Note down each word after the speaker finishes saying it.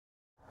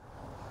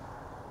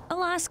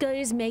Alaska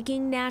is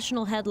making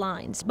national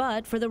headlines,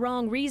 but for the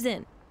wrong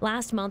reason.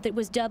 Last month, it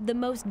was dubbed the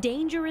most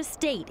dangerous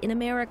state in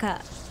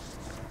America.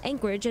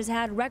 Anchorage has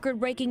had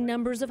record-breaking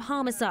numbers of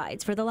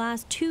homicides for the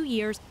last 2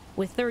 years,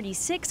 with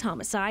 36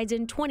 homicides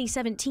in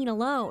 2017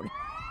 alone.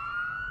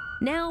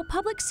 Now,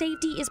 public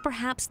safety is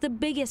perhaps the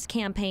biggest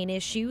campaign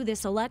issue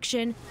this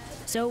election.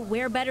 So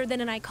where better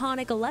than an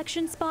iconic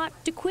election spot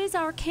to quiz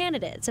our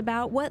candidates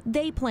about what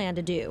they plan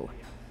to do?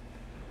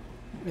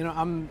 You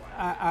know,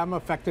 I'm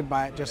affected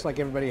by it just like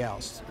everybody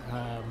else.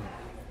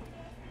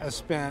 I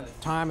spent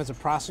time as a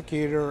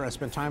prosecutor. I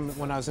spent time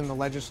when I was in the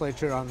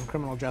legislature on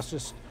criminal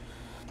justice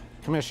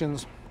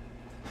commissions.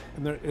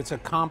 And it's a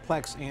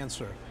complex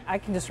answer. I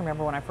can just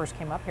remember when I first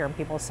came up here and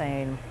people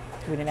saying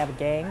we didn't have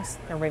gangs.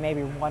 There were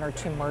maybe 1 or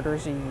 2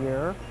 murders a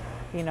year.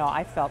 You know,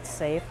 I felt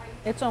safe.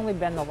 It's only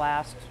been the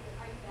last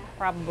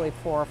probably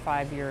 4 or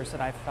 5 years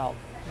that I felt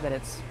that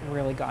it's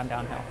really gone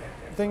downhill.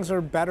 Things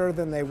are better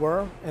than they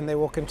were, and they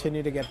will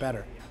continue to get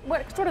better.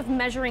 What sort of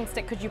measuring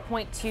stick could you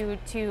point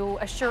to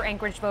assure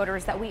Anchorage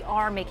voters that we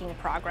are making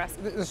progress?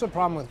 This is a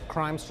problem with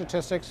crime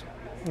statistics.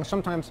 And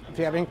sometimes if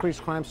you have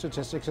increased crime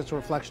statistics, it's a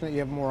reflection that you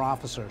have more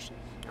officers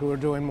who are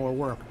doing more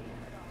work.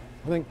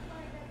 I think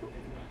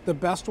the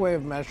best way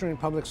of measuring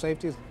public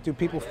safety is, do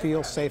people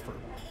feel safer?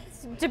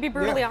 To be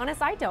brutally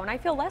honest, I don't. I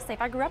feel less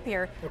safe. I grew up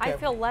here. Okay. I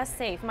feel less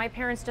safe. My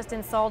parents just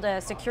installed a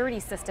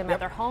security system at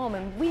their home,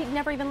 and we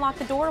never even locked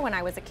the door when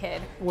I was a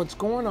kid. What's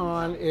going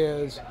on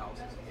is,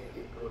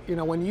 you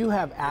know, when you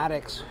have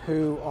addicts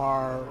who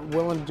are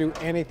willing to do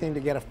anything to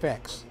get a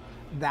fix,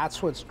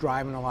 that's what's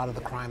driving a lot of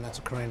the crime that's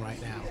occurring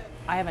right now.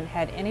 I haven't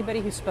had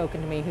anybody who's spoken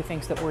to me who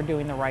thinks that we're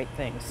doing the right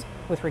things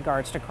with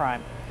regards to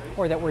crime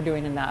or that we're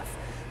doing enough.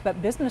 But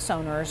business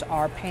owners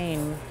are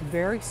paying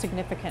very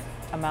significant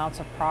amounts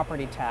of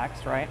property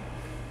tax, right?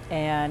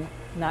 And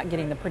not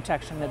getting the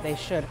protection that they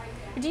should.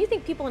 Do you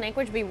think people in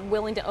Anchorage would be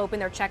willing to open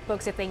their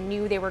checkbooks if they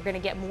knew they were going to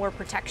get more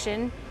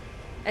protection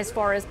as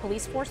far as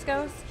police force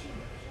goes?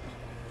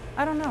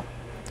 I don't know.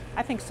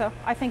 I think so.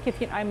 I think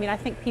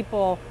I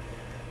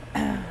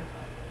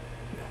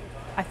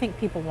think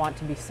people want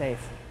to be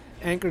safe.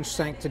 Anchorage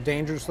sank to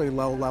dangerously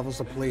low levels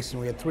of police, and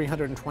we had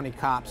 320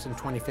 cops in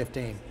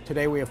 2015.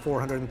 Today we have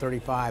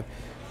 435,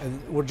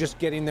 and we're just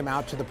getting them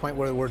out to the point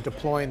where we're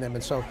deploying them,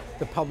 and so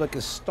the public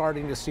is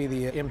starting to see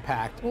the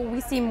impact. Will we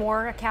see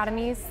more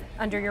academies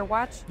under your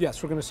watch?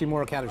 Yes, we're going to see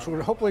more academies.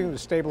 We're hopefully going to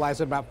stabilize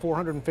at about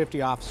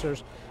 450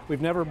 officers.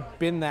 We've never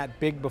been that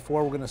big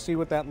before. We're going to see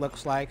what that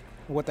looks like,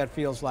 what that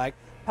feels like.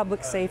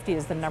 Public safety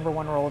is the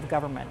 #1 role of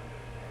government.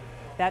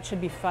 That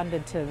should be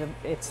funded to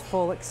its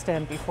full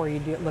extent before you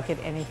look at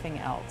anything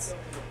else.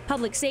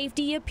 Public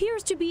safety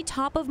appears to be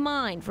top of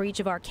mind for each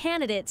of our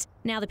candidates.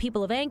 Now the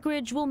people of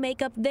Anchorage will make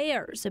up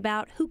theirs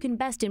about who can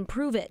best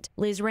improve it.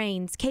 Liz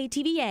Raines,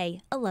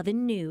 KTVA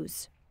 11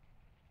 News.